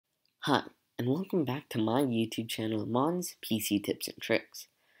Hi, and welcome back to my YouTube channel, Mon's PC Tips and Tricks.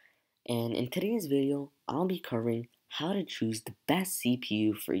 And in today's video, I'll be covering how to choose the best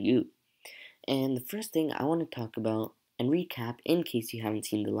CPU for you. And the first thing I want to talk about and recap in case you haven't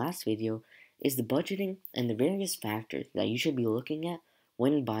seen the last video is the budgeting and the various factors that you should be looking at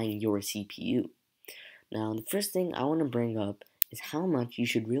when buying your CPU. Now, the first thing I want to bring up is how much you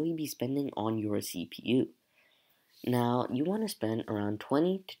should really be spending on your CPU. Now, you want to spend around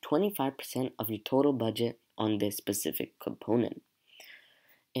 20 to 25% of your total budget on this specific component.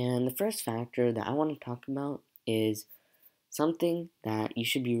 And the first factor that I want to talk about is something that you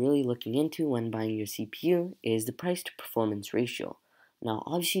should be really looking into when buying your CPU is the price to performance ratio. Now,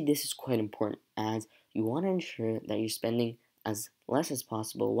 obviously this is quite important as you want to ensure that you're spending as less as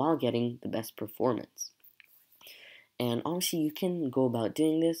possible while getting the best performance. And obviously you can go about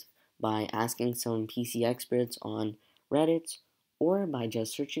doing this by asking some PC experts on Reddit or by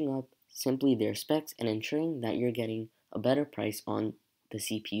just searching up simply their specs and ensuring that you're getting a better price on the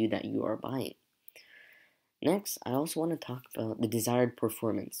CPU that you are buying. Next, I also want to talk about the desired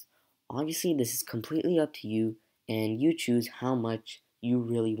performance. Obviously, this is completely up to you and you choose how much you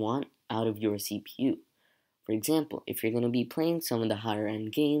really want out of your CPU. For example, if you're going to be playing some of the higher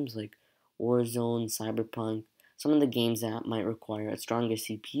end games like Warzone, Cyberpunk, some of the games that might require a stronger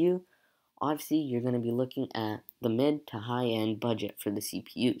CPU, obviously you're going to be looking at the mid to high end budget for the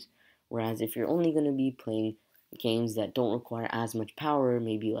CPUs. Whereas if you're only going to be playing games that don't require as much power,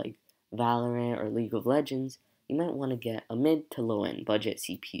 maybe like Valorant or League of Legends, you might want to get a mid to low end budget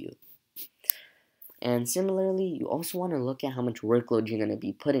CPU. And similarly, you also want to look at how much workload you're going to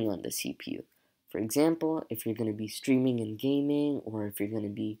be putting on the CPU. For example, if you're going to be streaming and gaming, or if you're going to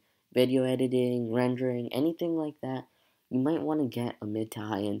be video editing, rendering, anything like that, you might want to get a mid to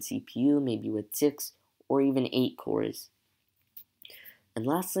high end CPU, maybe with 6 or even 8 cores. And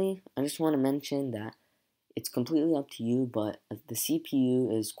lastly, I just want to mention that it's completely up to you, but the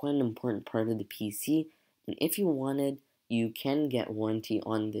CPU is quite an important part of the PC, and if you wanted, you can get warranty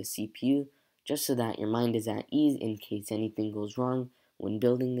on the CPU, just so that your mind is at ease in case anything goes wrong when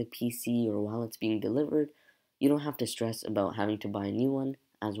building the PC or while it's being delivered. You don't have to stress about having to buy a new one,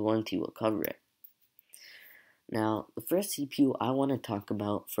 as warranty will cover it. Now, the first CPU I want to talk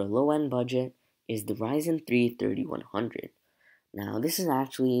about for a low-end budget is the Ryzen 3 3100. Now, this is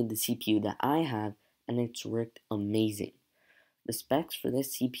actually the CPU that I have, and it's worked amazing. The specs for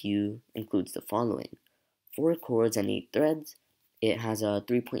this CPU includes the following: 4 cores and 8 threads. It has a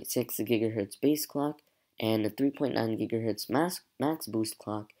 3.6 GHz base clock and a 3.9 GHz max boost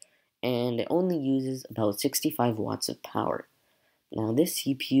clock, and it only uses about 65 watts of power. Now, this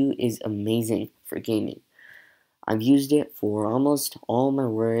CPU is amazing for gaming. I've used it for almost all my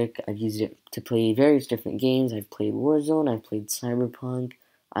work. I've used it to play various different games. I've played Warzone, I've played Cyberpunk,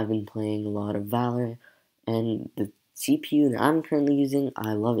 I've been playing a lot of Valorant, and the CPU that I'm currently using,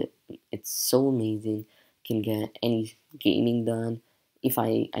 I love it. It's so amazing. Can get any gaming done. If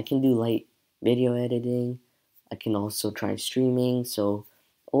I can do light video editing, I can also try streaming. So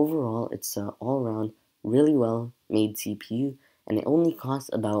overall, it's an all-around really well made CPU, and it only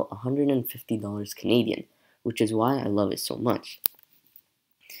costs about $150 Canadian, which is why I love it so much.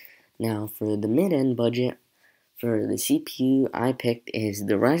 Now, for the mid-end budget, for the CPU I picked is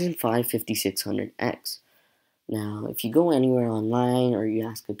the Ryzen 5 5600X. Now, if you go anywhere online or you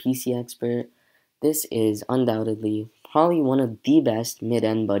ask a PC expert, this is undoubtedly probably one of the best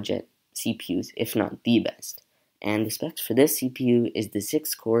mid-end budget CPUs, if not the best. And the specs for this CPU is the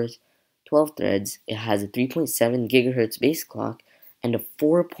 6 cores, 12 threads. It has a 3.7 GHz base clock and a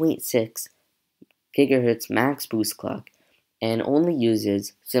 4.6 GHz max boost clock, and only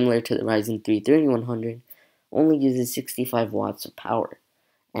uses, similar to the Ryzen 3 3100, only uses 65 watts of power.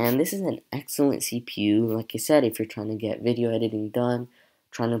 And this is an excellent CPU, like I said, if you're trying to get video editing done,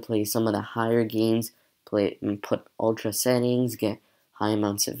 trying to play some of the higher games, play and put ultra settings, get high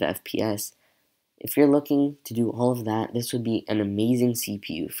amounts of FPS. If you're looking to do all of that, this would be an amazing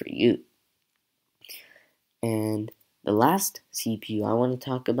CPU for you. And the last CPU I want to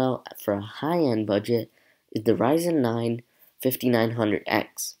talk about for a high-end budget is the Ryzen 9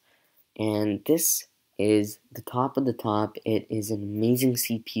 5900X. And this is the top of the top. It is an amazing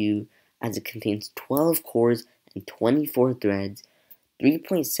CPU as it contains 12 cores and 24 threads,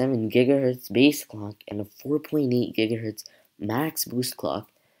 3.7 GHz base clock, and a 4.8 GHz max boost clock,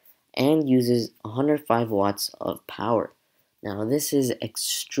 and uses 105 watts of power. Now, this is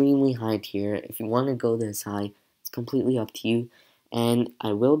extremely high tier. If you want to go this high, it's completely up to you. And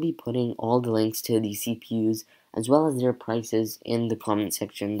I will be putting all the links to these CPUs as well as their prices in the comment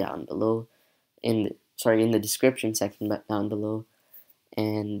section down below, in the description section down below.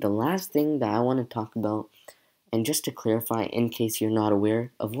 And the last thing that I want to talk about, and just to clarify in case you're not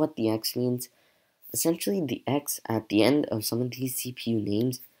aware of what the X means, essentially the X at the end of some of these CPU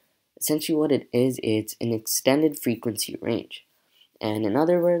names, essentially what it is, it's an extended frequency range. And in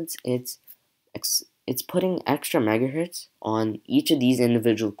other words, it's putting extra megahertz on each of these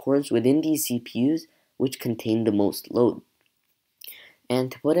individual cores within these CPUs which contain the most load.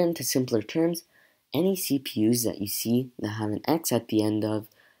 And to put it into simpler terms, any CPUs that you see that have an X at the end of,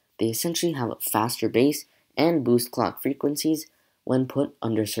 they essentially have a faster base and boost clock frequencies when put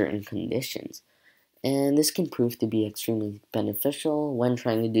under certain conditions. And this can prove to be extremely beneficial when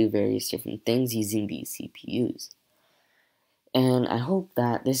trying to do various different things using these CPUs. And I hope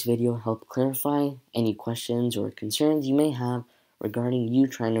that this video helped clarify any questions or concerns you may have regarding you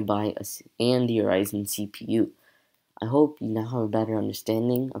trying to buy a AMD Ryzen CPU. I hope you now have a better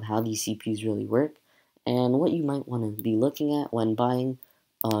understanding of how these CPUs really work and what you might want to be looking at when buying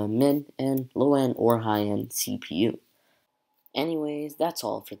a mid-end, low-end, or high-end CPU. Anyways, that's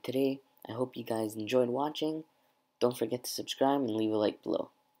all for today. I hope you guys enjoyed watching. Don't forget to subscribe and leave a like below.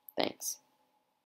 Thanks.